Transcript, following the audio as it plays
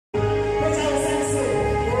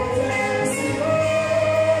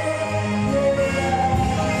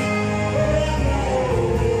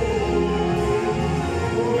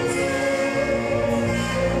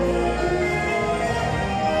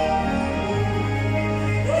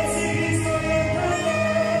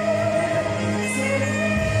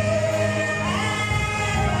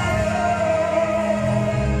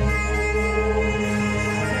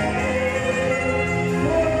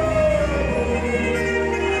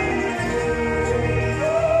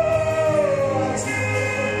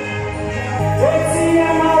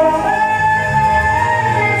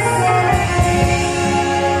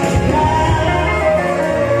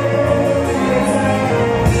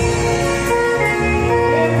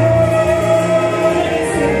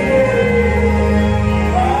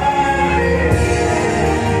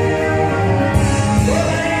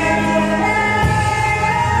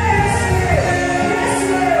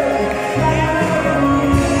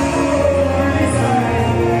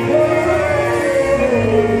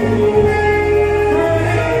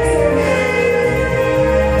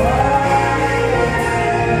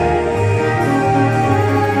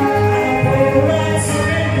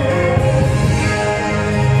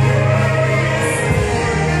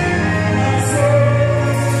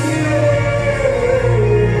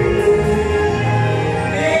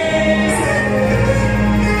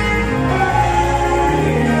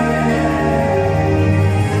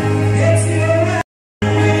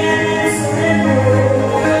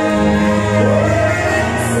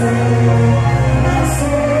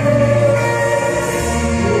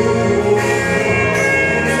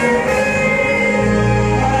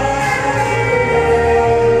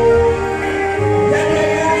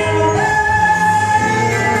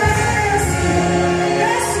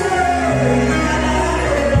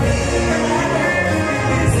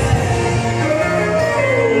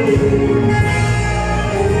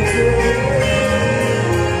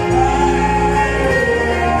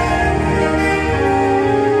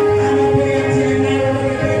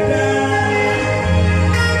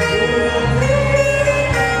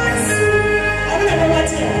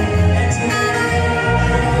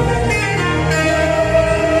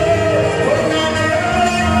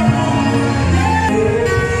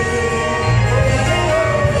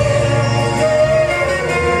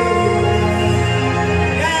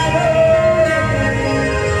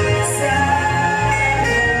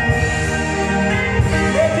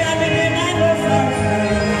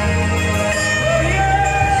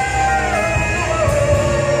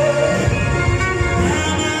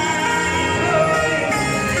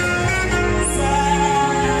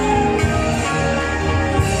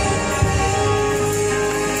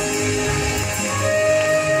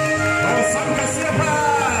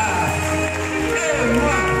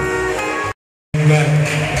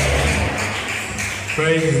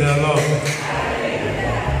the Lord.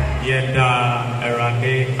 Yeda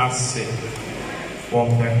erade ase. Won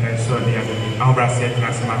pen so dia. Ahobra se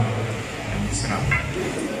transma.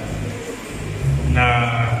 Na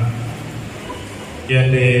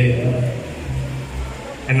yede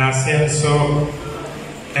and I said so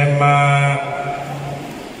Emma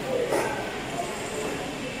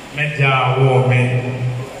Meja woman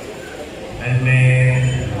and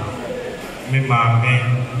me mammy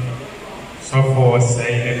so for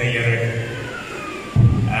say in a year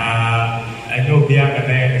I know be a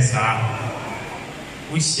man is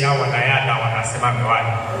we share what I had when I said my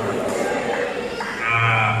wife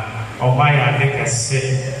oh my I think I say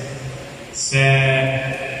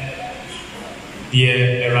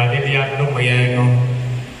dear Radia no Mayano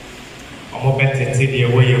or better the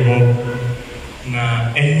way you go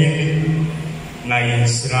na any na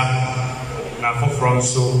insra na for from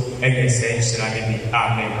so any sense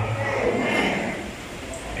amen.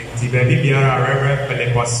 The baby biara reverend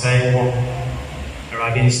Pelecosai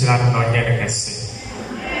Radin Srat no Yanakase.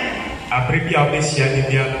 A prepia Bessia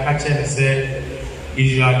Libya Catcher said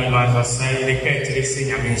Israel Masa say the catcher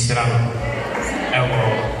sing a minsra ever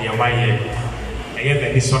the away. I have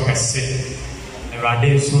a soccer set.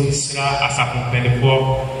 Radin soon sra as a company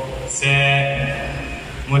say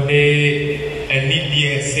Mode and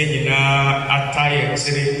Libya saying attire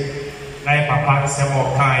city like Papa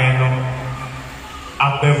Samo Kayano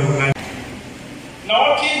Abebu.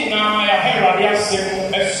 Now, King, now I have Radia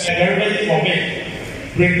Sim as ready for me.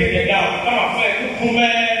 Breaking it down, come on,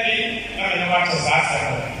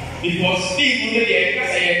 because Steve did a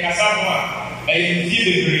Casama, a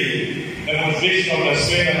degree, demonstration of the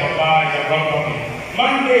strength of God and God.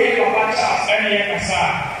 Monday, a watch us, any Casa,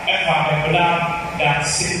 and blood that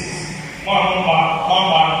sits.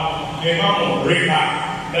 Mama, the mama, Rika,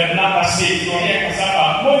 the Napa seat, or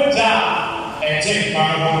Casaba, Moja. Take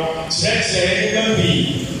Marvel, Church, a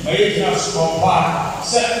just for part.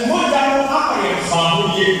 Said, more than I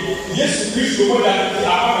family, yes, Christ, more than the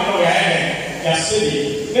Army,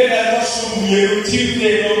 city. Then I was you,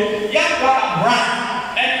 Tuesday, young brand,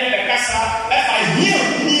 and the Casa, that I hear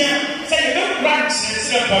here, say, no branch,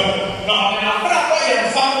 no, and after I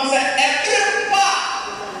found that every bar,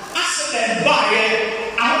 accident buy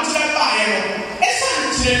it, out to buy it. It's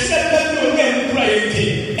actually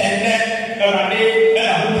playing, and then.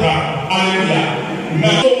 Hallelujah.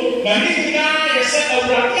 Now, Namina said, "I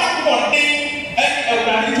will not one day, and I will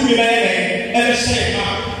not do it." And the same,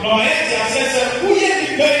 no, I said, "Who is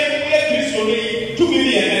the very to be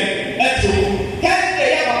there?" And to tell the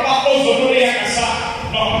young about also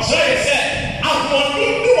no, so I said, "I want to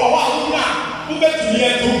do a while now. Who bet to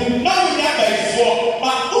hear to now we have a for,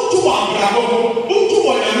 but who to one bravo, who to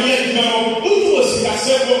one who to a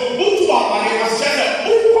Sicasebo, who to our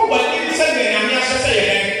who probably send me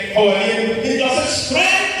it doesn't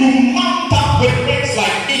spread to mount up with wings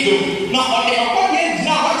like eagle. Now, according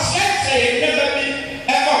now, I say, never be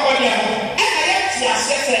ever going and I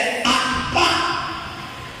said,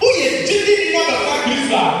 who is Jimmy in the family?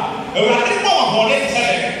 I didn't know about it.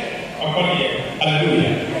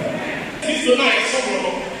 Hallelujah. This is nice.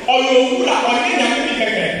 Or you would have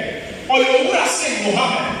or you would have seen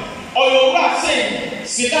Muhammad, or you would have seen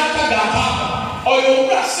Siddhartha Gautama, or you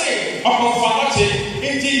would have seen Akonfamati.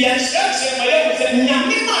 Indeed, yes, my own said,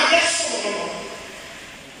 Namima, yes,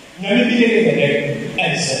 Namibia,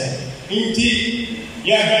 and said, indeed,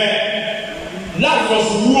 yeah, love was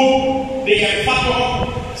rule, the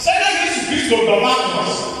father, said I used to be so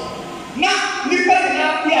dramatic. Now, Nippon,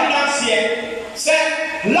 we are not here, said,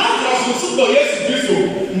 love was super, yes, to do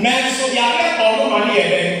man, so the other all the money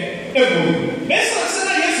again. This one said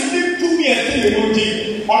I used to live 2 years in the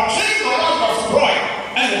movie, or train my life was bright,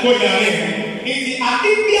 and the boy in the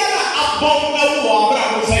Adibia abominable water,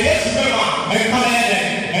 I will say, yes, remember, and come in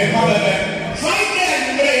and come in. Friday and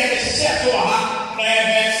Gray and set to a hat,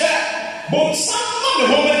 and said, but some of the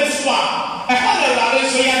woman is swap, a hundred dollars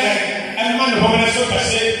so young, and one woman is so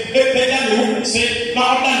say, if they don't say,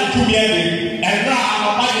 not done 2 years, and now I'm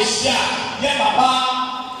a body shot, yeah, Papa,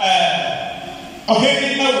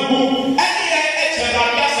 okay, no, and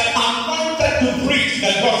I'm wanted to preach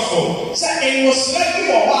the gospel. So it was like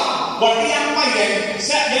you are what the young man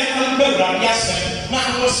said, young man, yes, now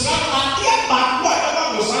was not a dear back,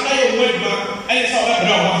 whatever was under your window, and it's all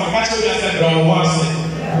about catch you as a brown once.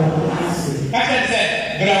 Catch it said,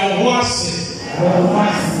 brown once.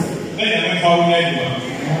 Then I went out anyway.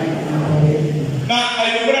 Now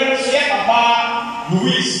I remember say, Papa,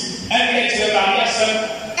 Louis, and it's a yes,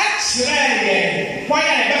 X-ray, why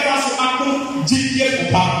I never saw G.P.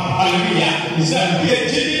 Hallelujah. Is a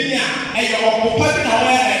G.P. and your occupation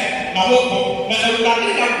aware. Now,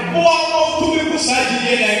 Awurade na boa no tumi ku saa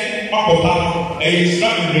gyidie na makɔpa no ɛyɛ sura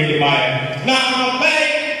bebree ma yɛ na amabɛn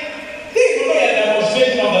thing no yɛ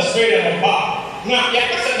demonstration of the spirit and of power na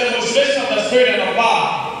yɛkasa demonstration of the spirit and of power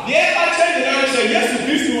deɛ ɛba kyerɛ nyinaa no sɛ Yesu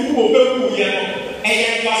Kristo wu wɔ bɛku yɛ no ɛyɛ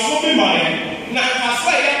nkaso bi ma yɛ na nkaso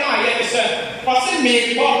a ɛyɛ maa yɛ no sɛ ɔse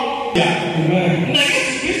meekɔ na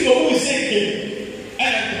Yesu Kristo wu sɛ ke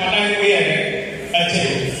ɛna ntomadan no yɛ dɛ ɛte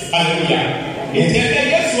hallelujah nti ɛdɛ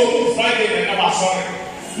Yesu wu Friday na ɛnam asɔre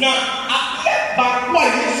na adeɛ baako a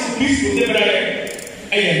Yesu Kristo de brɛ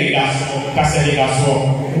ɛyɛ nidasoɔ kasa nidasoɔ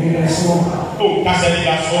o kasa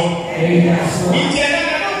nidasoɔ nti ɛdɛ na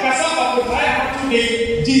ɛnam kasa baako taa yɛ ato de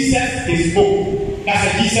Jesus is hope kasa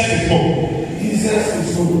Jesus is hope Jesus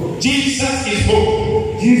is hope Jesus is hope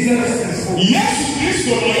Jesus is hope Yesu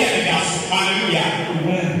Kristo no yɛ nidasoɔ hallelujah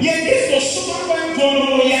yɛ Kristo soma kɔntɔn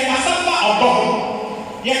no yɛ kasa ba ɔdɔ ho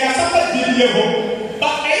yɛ kasa ba dibie ho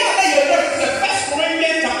but ɛyɛ a yɛ wɔ sɛ First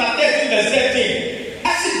Corinthians chapter 13 verse 13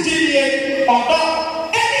 ɛsi dibie ɔdɔ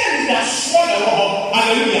ɛne nidasoɔ na wɔ hɔ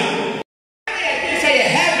hallelujah ɛyɛ bi sɛ yɛ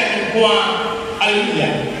heaven nkoa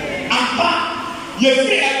hallelujah ampa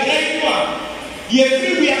yɛfiri ɛbrɛ yi mu a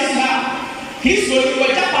yɛfiri wiase ha Kristo ni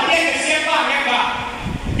wɔgya padeɛ kɛseɛ ba a yɛba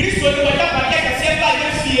Kristo ni wɔgya padeɛ kɛseɛ ba a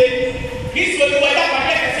yɛfie Kristo ni wɔgya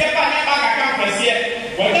padeɛ kɛseɛ ba a yɛba kaka nkɛseɛ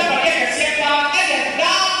wɔgya padeɛ kɛseɛ ba ɛyɛ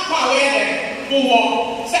daa kɔ a wɔyɛ dɛ wowɔ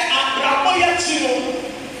sɛ abrabɔ yɛkyi no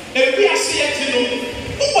ewiase yɛkyi no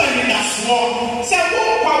wowɔ anidasoɔ sɛ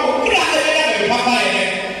wowɔ a wo kra ɛbɛyɛ bɛbi papa yɛ dɛ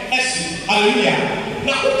ɛsi hallelujah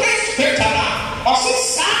na woka scripture na ɔse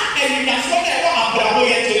saa anidasoɔ na ɛwɔ abrabɔ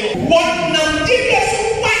yɛkyi no wɔnam gyidie so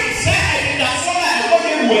kwan sɛ anidasoɔ na ɛwɔ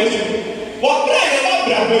yɛ wu akyi wɔkra yɛwɔ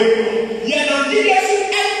abrabɔ yi yɛnam gyidie so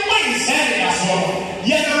ɛkwan sɛ anidasoɔ no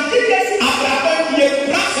yɛnam gyidie so abrabɔ yi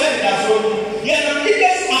yɛkura sɛ anidasoɔ no yɛnam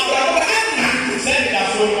gyidie so abrabɔ ɛnante sɛ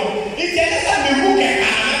anidasoɔ no nti ɛne sɛ mewu kɛkɛ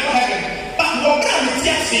anamɛkɔ heaven but wɔkra me ti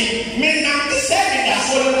ase menante sɛ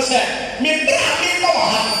anidasoɔ no sɛ mebra mekɔ wɔ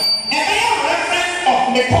ha ɛbɛyɛ reference of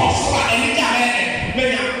me kɔɔ so a ɛne gya mɛne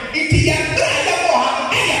menya nti yɛbra yɛwɔ ha no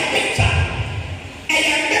ɛyɛ picture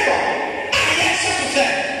ɛyɛ mirror a yɛhyɛ so sɛ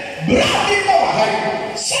bra mekɔ wɔ ha yi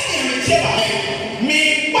sɛdeɛ metie wɔ ha yi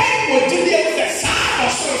mekwan wɔ gyidie mu sɛ saa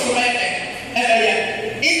ɔsoro so bɛyɛ ɛbɛyɛ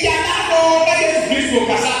nti ada no na Yesu Kristo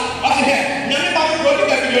kasa ɔse hɛ nyame ba no kuro ne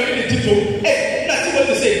baabi deɛ ɔde ne tito na ti wɔ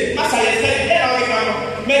te sɛ asa yɛ sɛ yɛ na ɔde ka no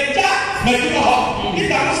mɛgya madwuma hɔ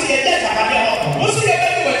nita mo so yɛgya sabadeɛ hɔ mo so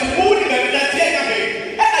yɛbɛde wɔakyi mo wo ne baabi na tie nyame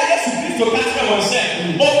ɛna Yesu Kristo ka kyerɛ wɔn sɛ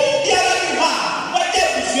obi biara ne hɔ a wɔgya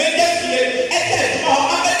abusua gya fie ɛgya adwuma hɔ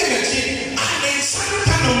abɛde m'akyi a ne nsa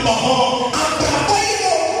nka no mbɔ hɔ abrabɔ yi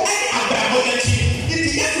no ɛne abrabɔ y'akyi nti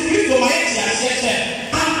Yesu Kristo ma yɛte aseɛ sɛ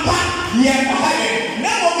ampa yɛkɔ ha yɛ na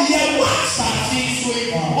mmom yɛwɔ asase so yi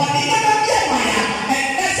ɔde yɛbɛ bi ɛma ya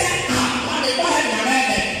ɛnɛ sɛ ampa ne kɔ ha nyame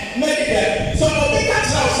ɛnɛ mɛdi dɛ so obi ka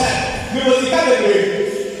kyerɛ wo sɛ mewɔ sika bebree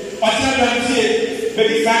ɔkyerɛ dɔm fie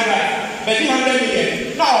bɛdi franka bɛdi 100 million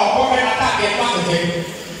na ɔkɔ bɛ ataadeɛ kɔ atete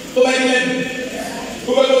wobɛdi adi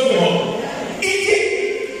wobɛkɔ fie hɔ nti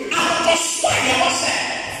ahotɔso a yɛwɔ sɛ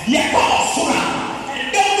yɛkɔ ɔsoro a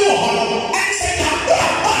ɛdɔm bi wɔ hɔ no ɛsɛ yɛabɔ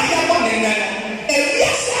a yɛwɔ ne nnɛ no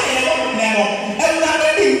ewiase a yɛwɔ ne nnɛ no Awurade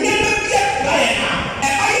de nneɛma bi akura yɛn a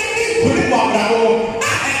ɛma yɛdi nkuri wɔ abrabɔ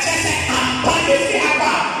a ɛkyɛ sɛ ampa yɛfi aba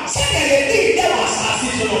a sɛdeɛ yɛdi yɛ wɔ asase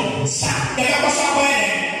so no sa yɛbɛkɔ so akɔyɛ dɛ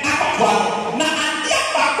akɔtoa na adeɛ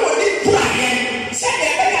baako a yɛdi kura yɛn sɛdeɛ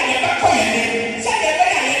ɛbɛyɛ a yɛbɛkɔ yɛn ne sɛdeɛ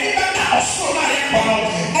ɛbɛyɛ a yɛde bɛka ɔsoro no a yɛkɔ no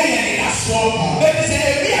ɛyɛ nidasoɔ ebi sɛ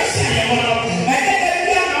ewiase a yɛwɔ no ɛdɛ dɛ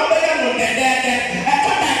bi a na ɔbɛyɛ no dɛdɛɛdɛ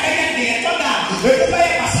ɛtɔ da ɛbɛyɛ deɛ ɛtɔ da ebi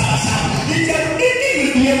bɛyɛ basabasa nti ɛdi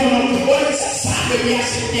ne mu no wɔde sɛ saa de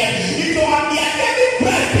wiase deɛ nti ɔde akɛbi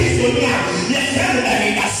kura Kristo ni a yɛfrɛ no da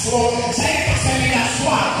nidasoɔ sɛ yɛkasa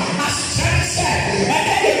nidasoɔ a asekyerɛ ne sɛ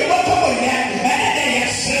ɛdɛ deɛ mebɔtɔ wɔ nnɛ ɛdɛ dɛ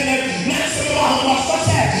yɛsere no nanso mewɔ ahoɔsɔ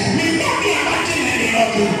sɛ menya bi a magye ne ne no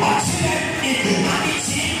ɔkyerɛ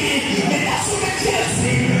adetie bi meda so bɛte ase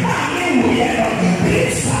a mewuyɛ no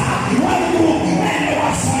birisa wawu ɛne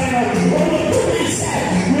wasɔre no ɔmɔtumi sɛ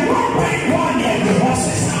mewɔ brɛbrɔneɛ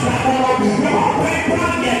ɔsesa brabɔ no mewɔ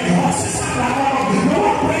brɛbrɔneɛ ɔsesa brabɔ no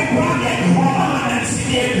mewɔ brɛbrɔneɛ ɔmama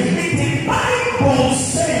nansideɛ nti ba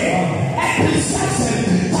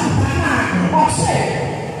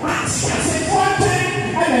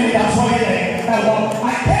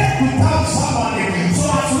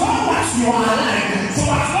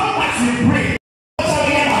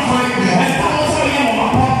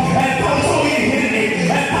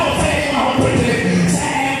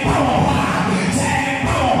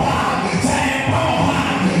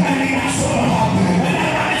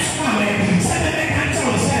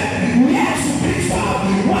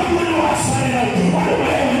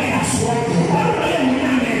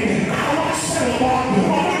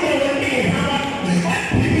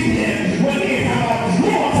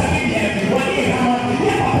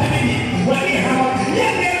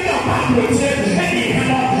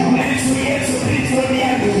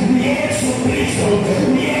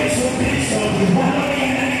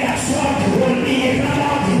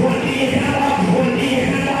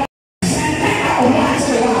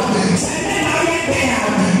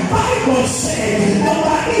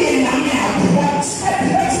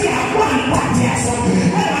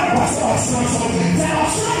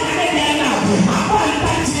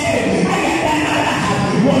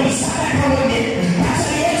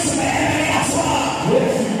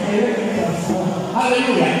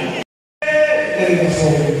Hallelujah.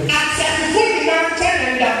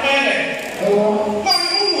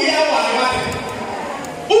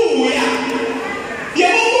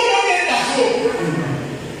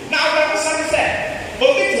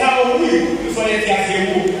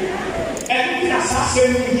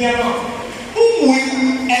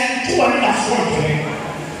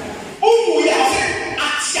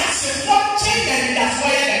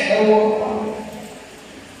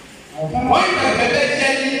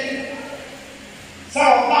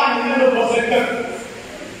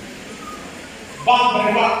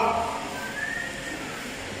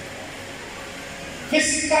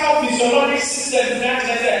 Physical, physiologic system is not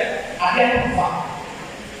just a damn fact.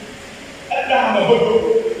 Abraham, a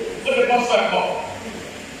book, for the gospel.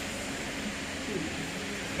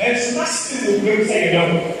 There's nothing to bring say no.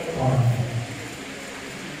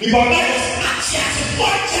 Because that is actually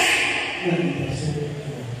one thing.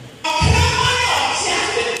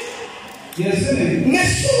 Yes, sir.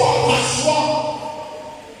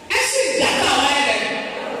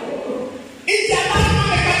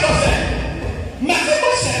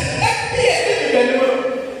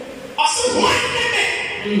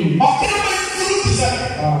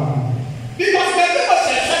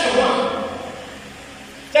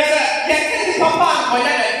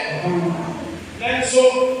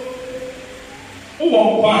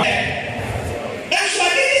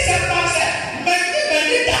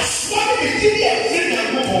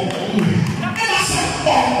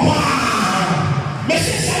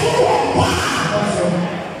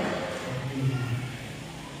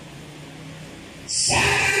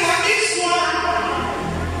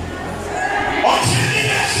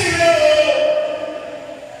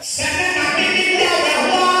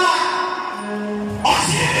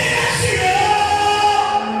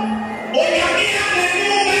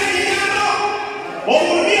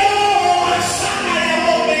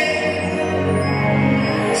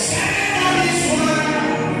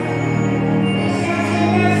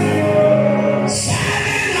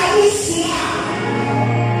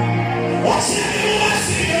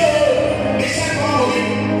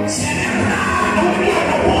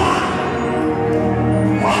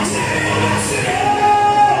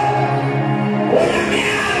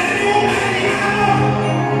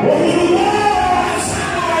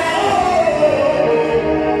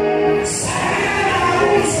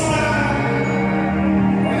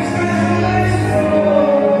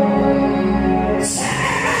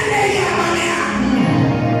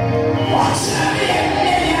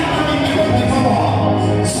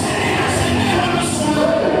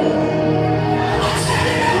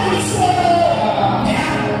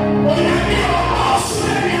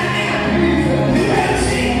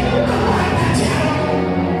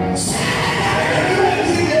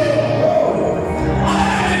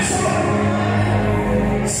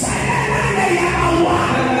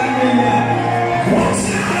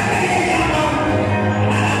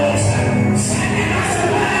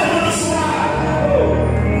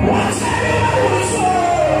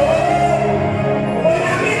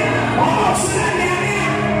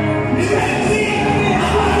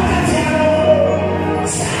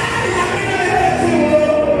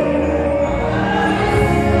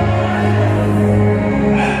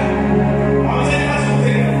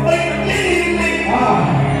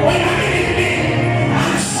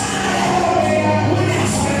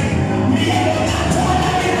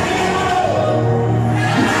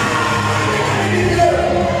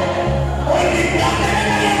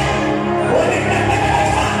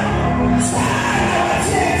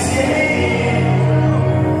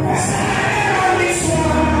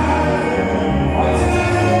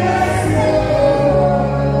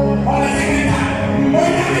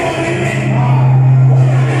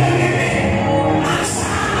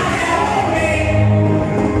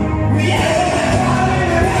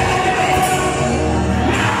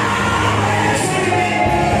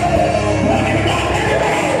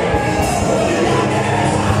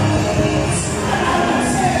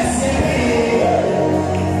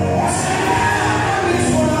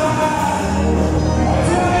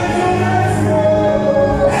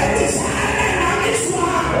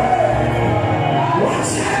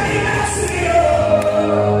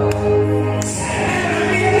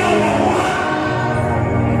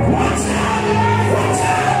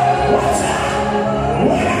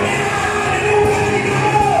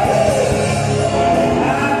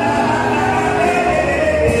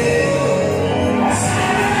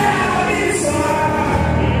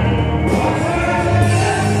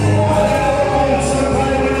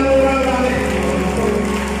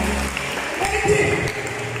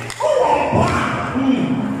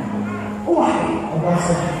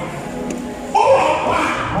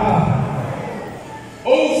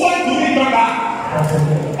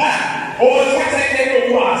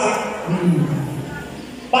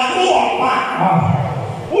 But who are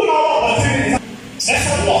back? Who know what was in it? That's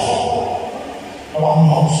a loss of our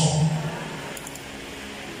house.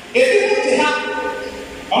 If you want to have,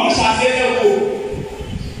 I'm going to say that who.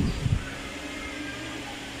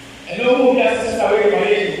 And no one has to stay away by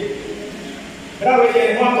it. But I will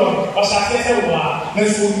get one of us. I say that who are.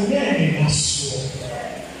 There's no name in us.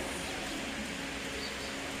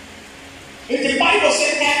 If the Bible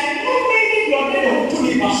says that, no many your name to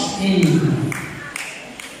the person.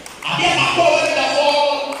 I get my call in the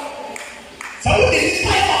fall. So what is this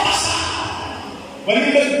type of person? When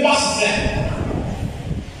you look at what's there,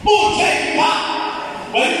 who take you back?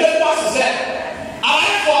 When you look at what's there, I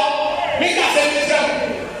like for me to say this girl,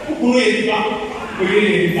 who really back, who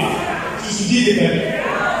really back, to see the baby.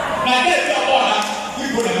 Now get your order, we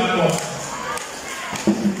put them on board.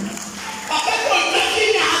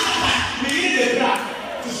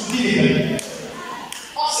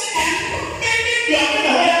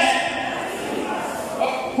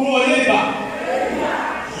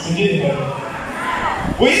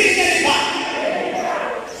 We didn't get it back.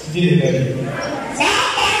 Did it better.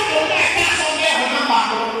 Somebody don't like that on there,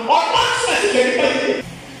 remember? Or not so that you get it.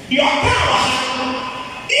 Your power.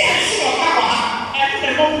 Yes, your power. And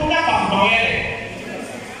the moment never know it.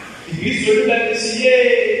 If you do that, see,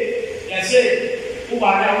 yes, who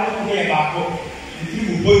are now going back? If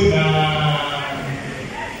you go down,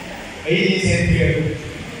 if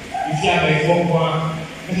you have a phone one,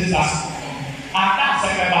 this is us. And that's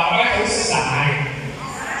a about side.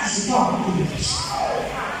 To stop doing this.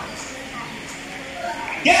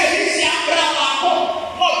 Yeah, this is a bravo.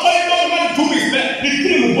 Not going to do it. The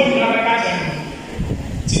dream of one another cousin.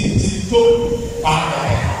 Tito,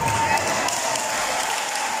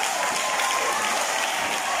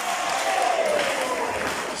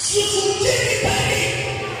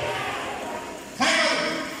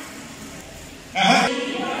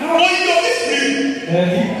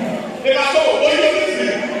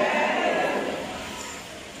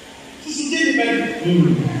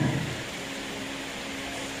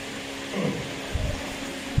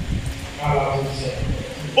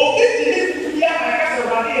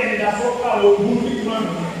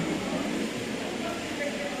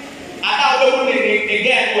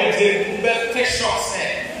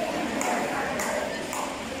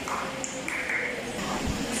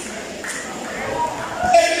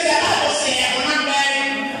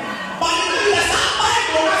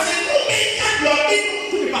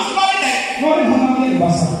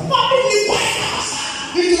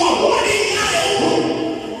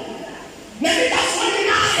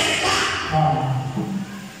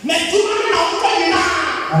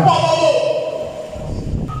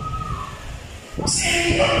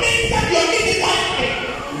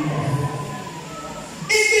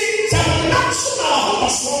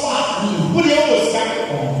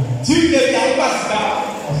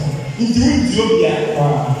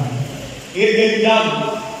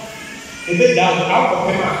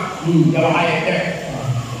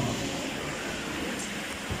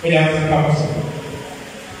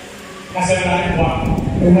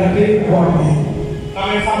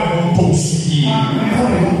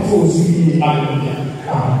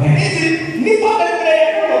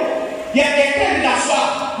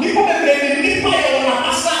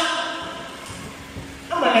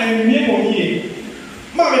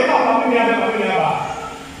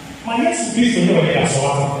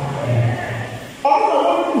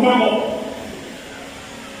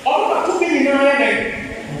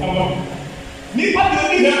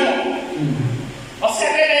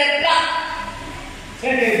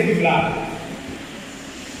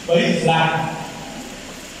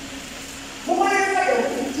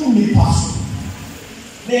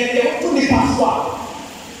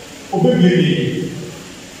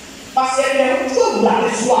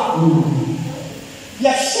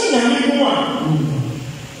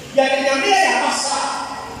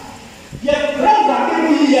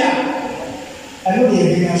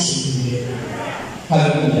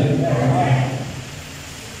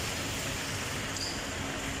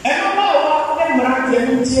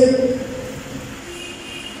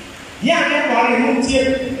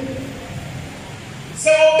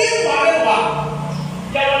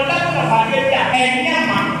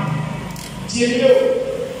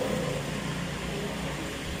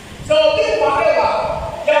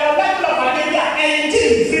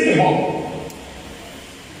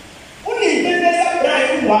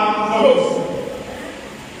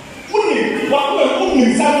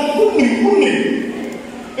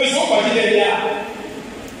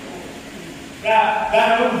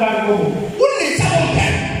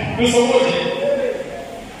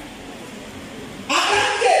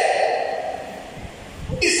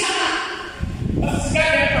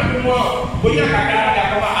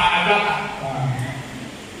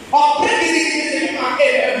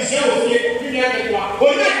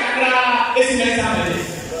 Onya kakra esi na esa na this.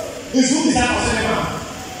 Isu bisa na se ma.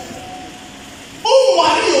 O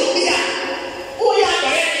wari obi a. O ya do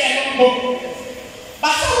ye ye no. Ba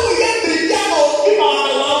so wo ye bri ya no bi ma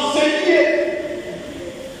na wa se ye.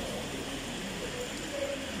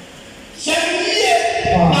 Se ye.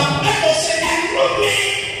 Na pe ko se na ro bi.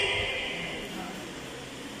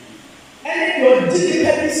 Ene yo didi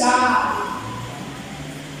pe bi sa.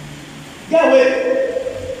 Gawe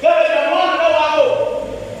no one no one.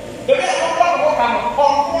 The way of God will come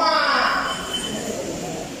on one.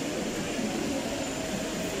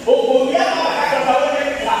 Oh, we are not going to have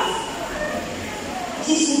a class.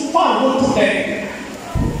 Susu fun go to them.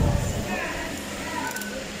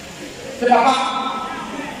 The papa,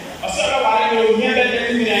 I said, I will never let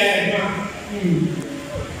me there.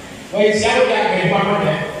 Well, it's out there, and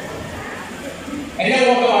then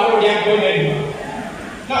what about the young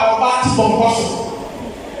now, back to Fosu.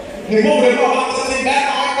 The moment of sitting back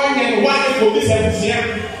on and one for this episode.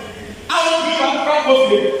 I will be on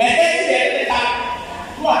probably and then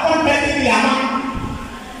who are competing the amount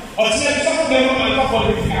or some of them on top of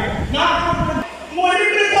the car. Now, more than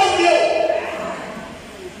you.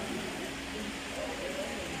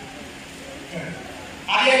 I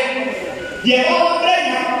am the other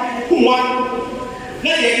who won.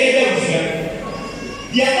 Let me get them.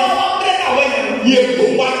 The other when you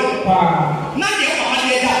want now you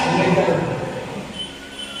have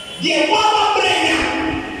you want to bring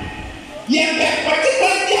you get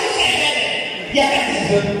particularly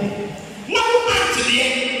no actually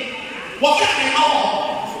what can all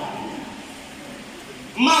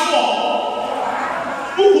my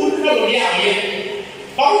who know yeah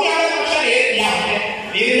but we are not saying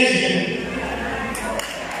yeah it is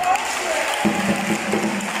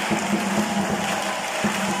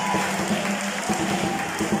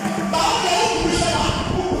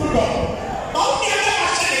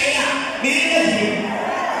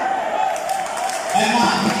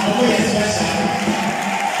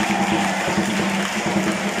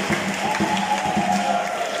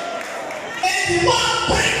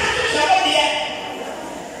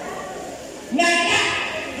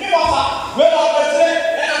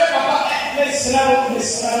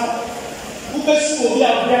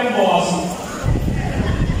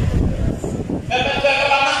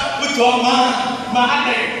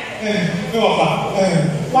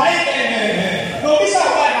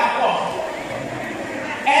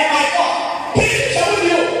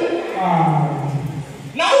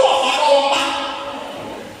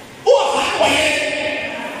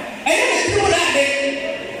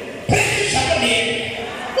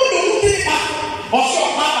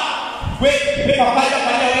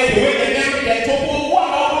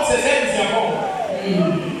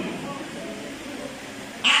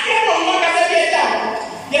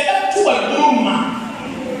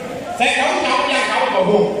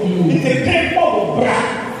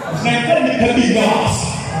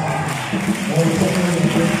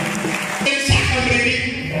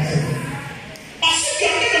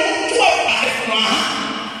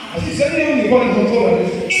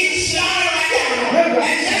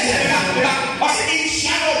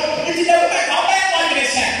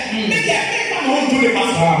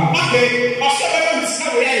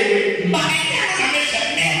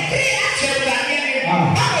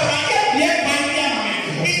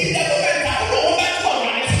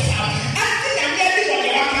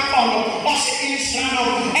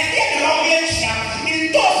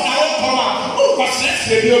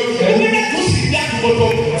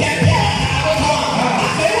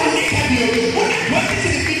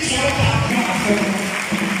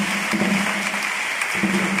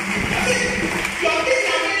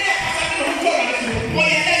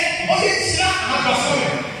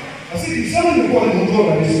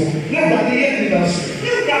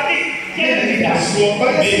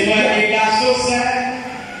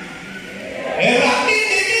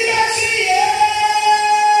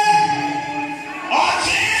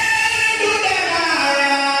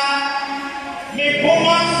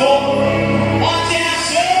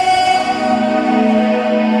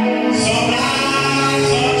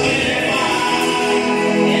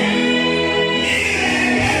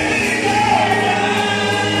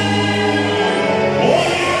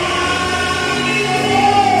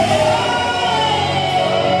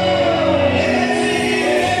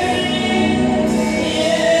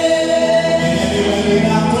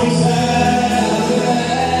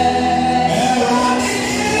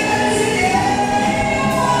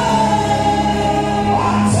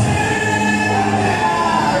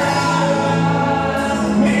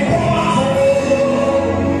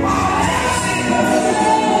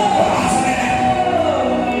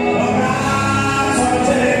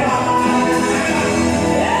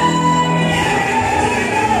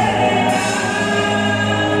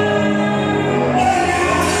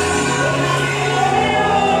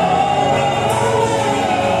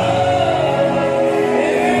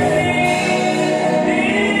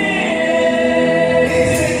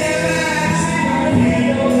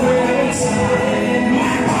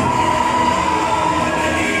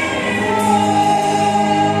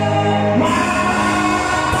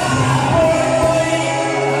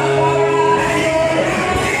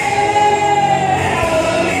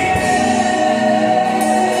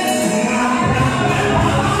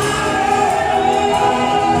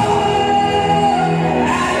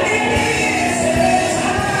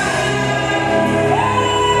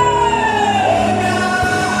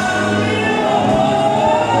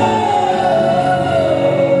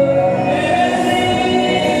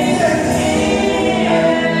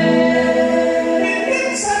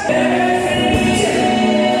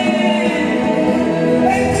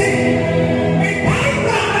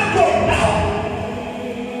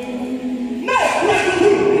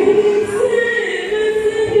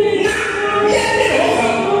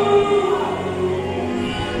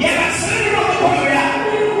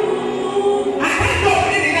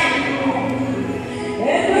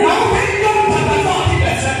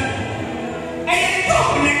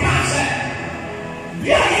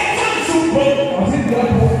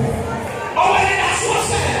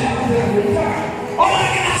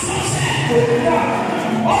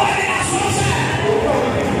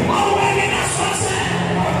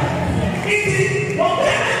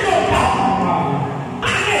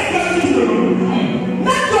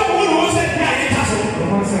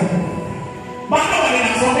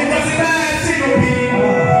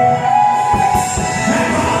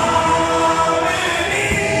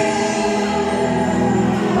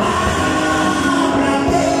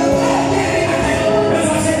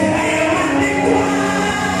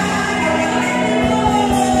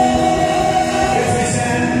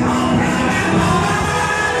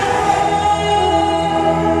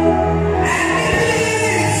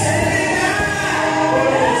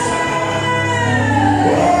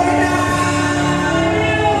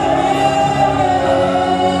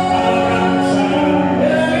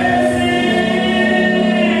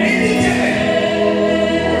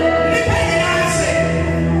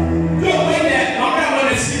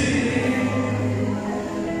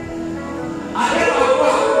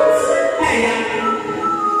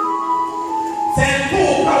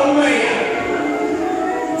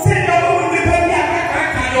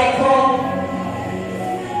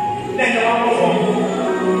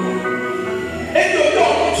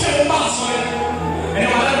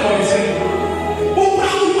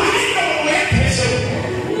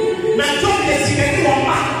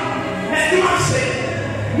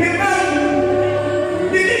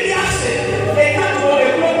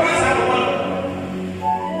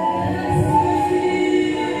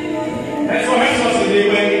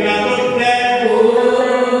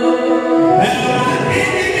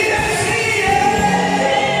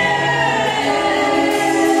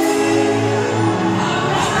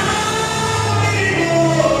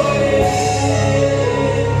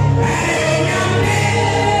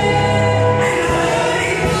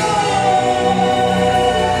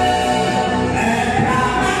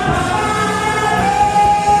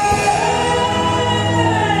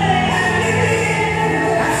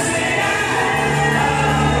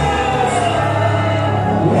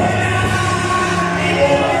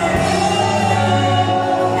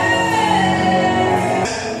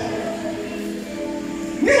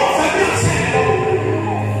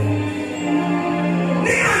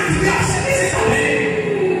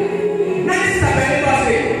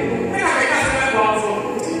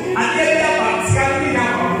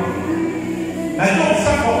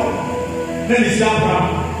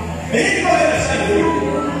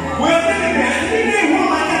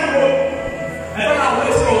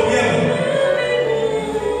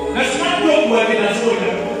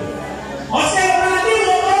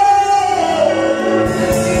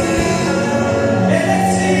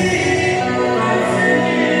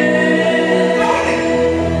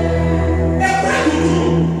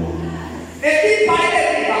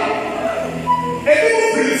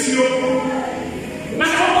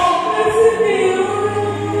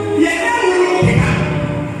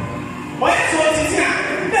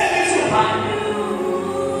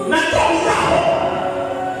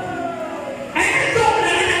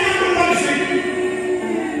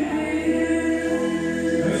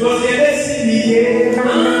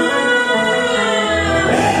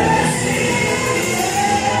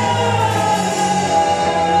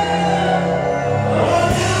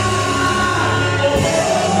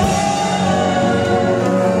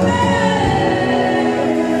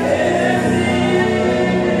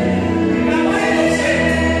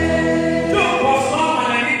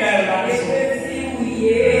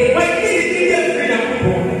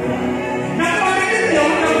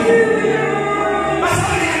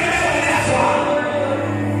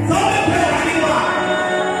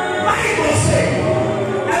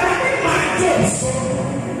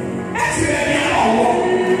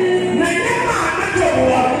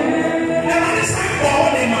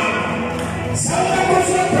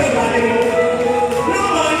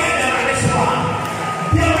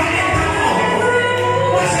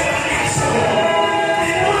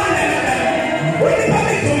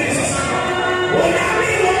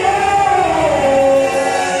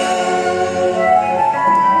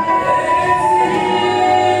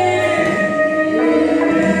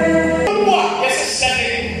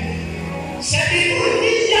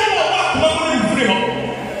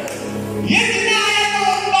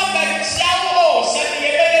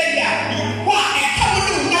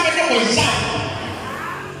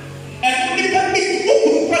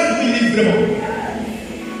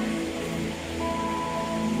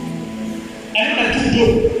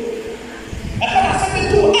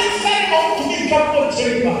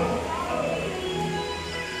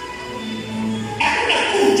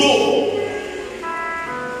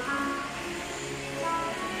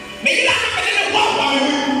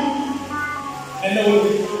Now,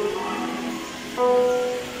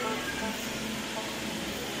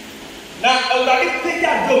 already take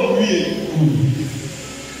that job real.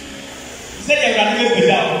 Say you're running it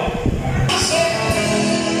down.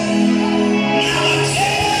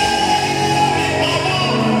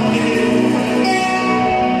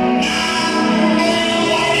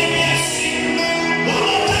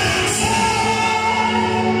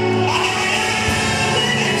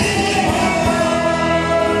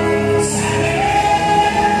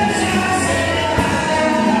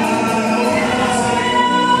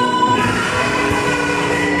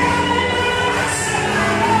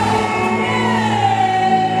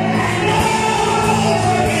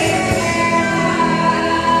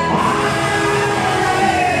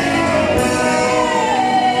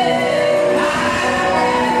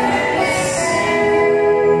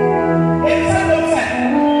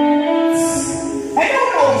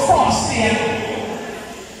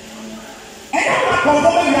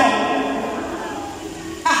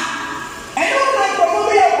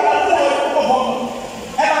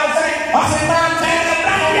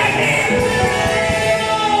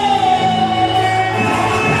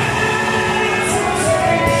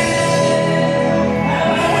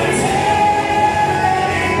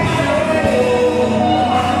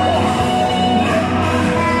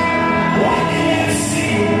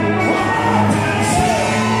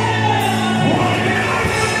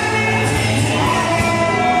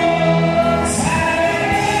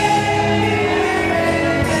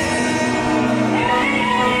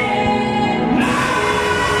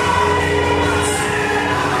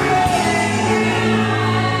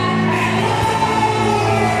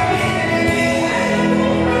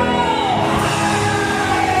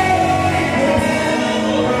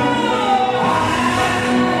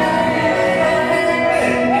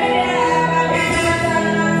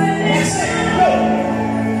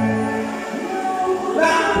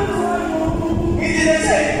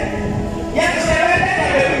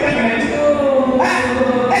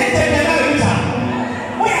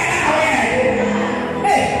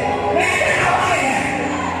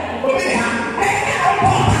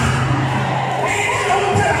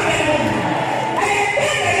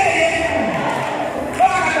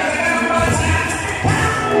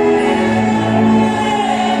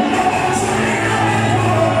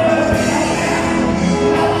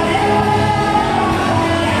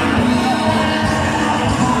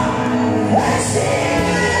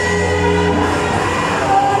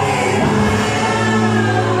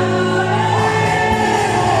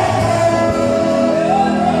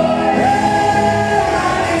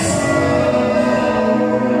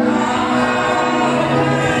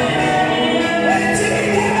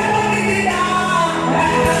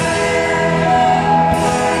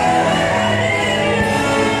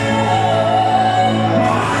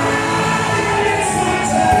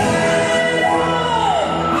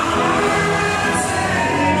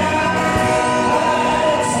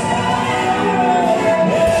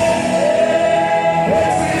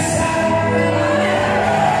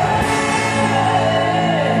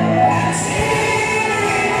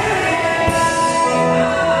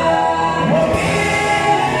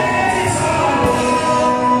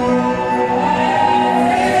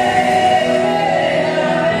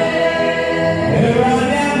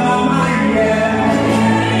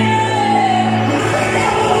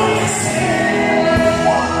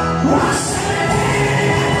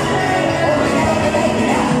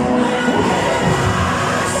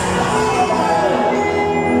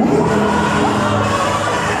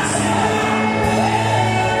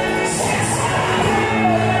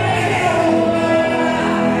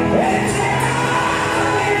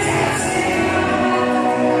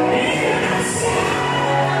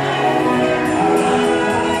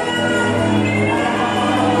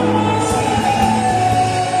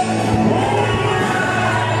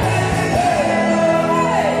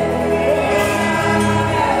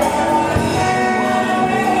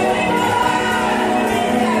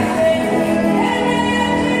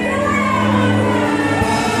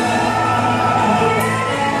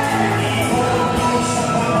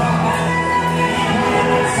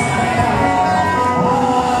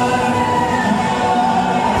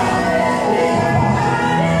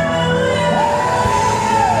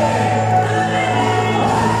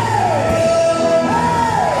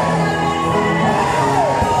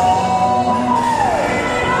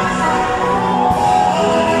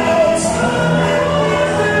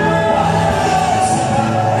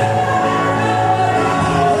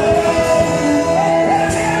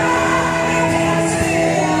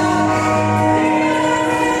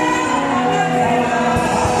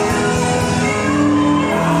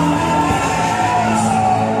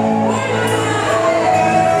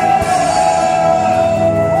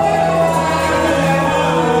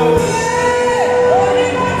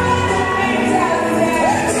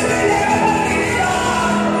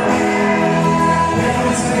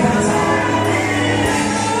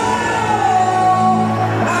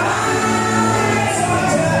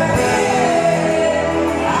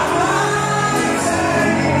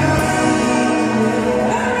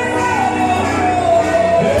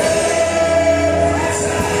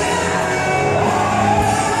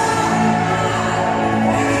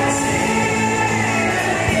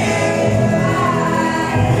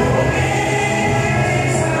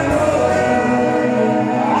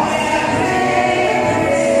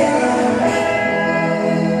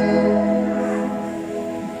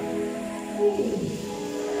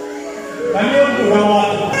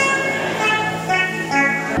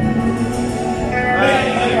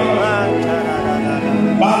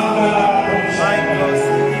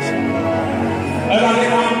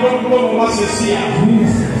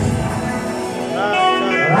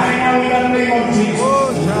 Right now in the name of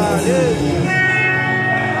Jesus.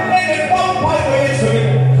 Let the bomb point for you to it.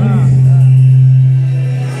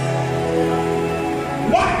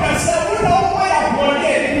 What can say we don't want to work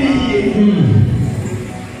at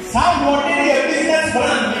some working a business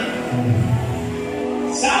plan.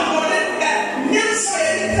 Some working that news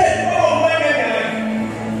say oh women.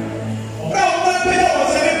 Well, the people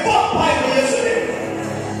was a bomb point for you today.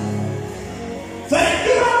 Thank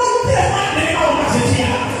you.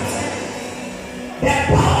 The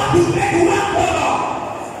power to make wealth,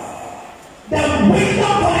 the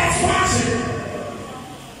wisdom for expansion.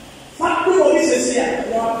 Family for this is here.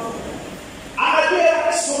 I do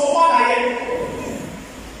so much.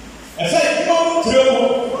 I said, you know,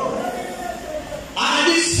 trouble. I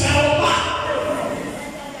did so much.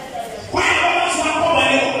 Why am I not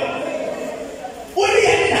coming? What do you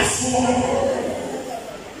get that small?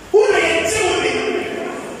 Who do you tell me?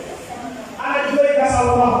 I do it as a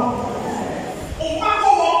woman.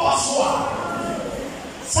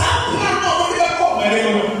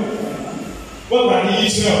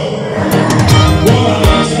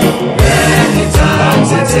 Many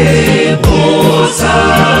times it's important.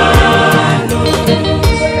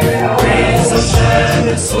 Praise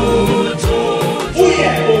the Lord.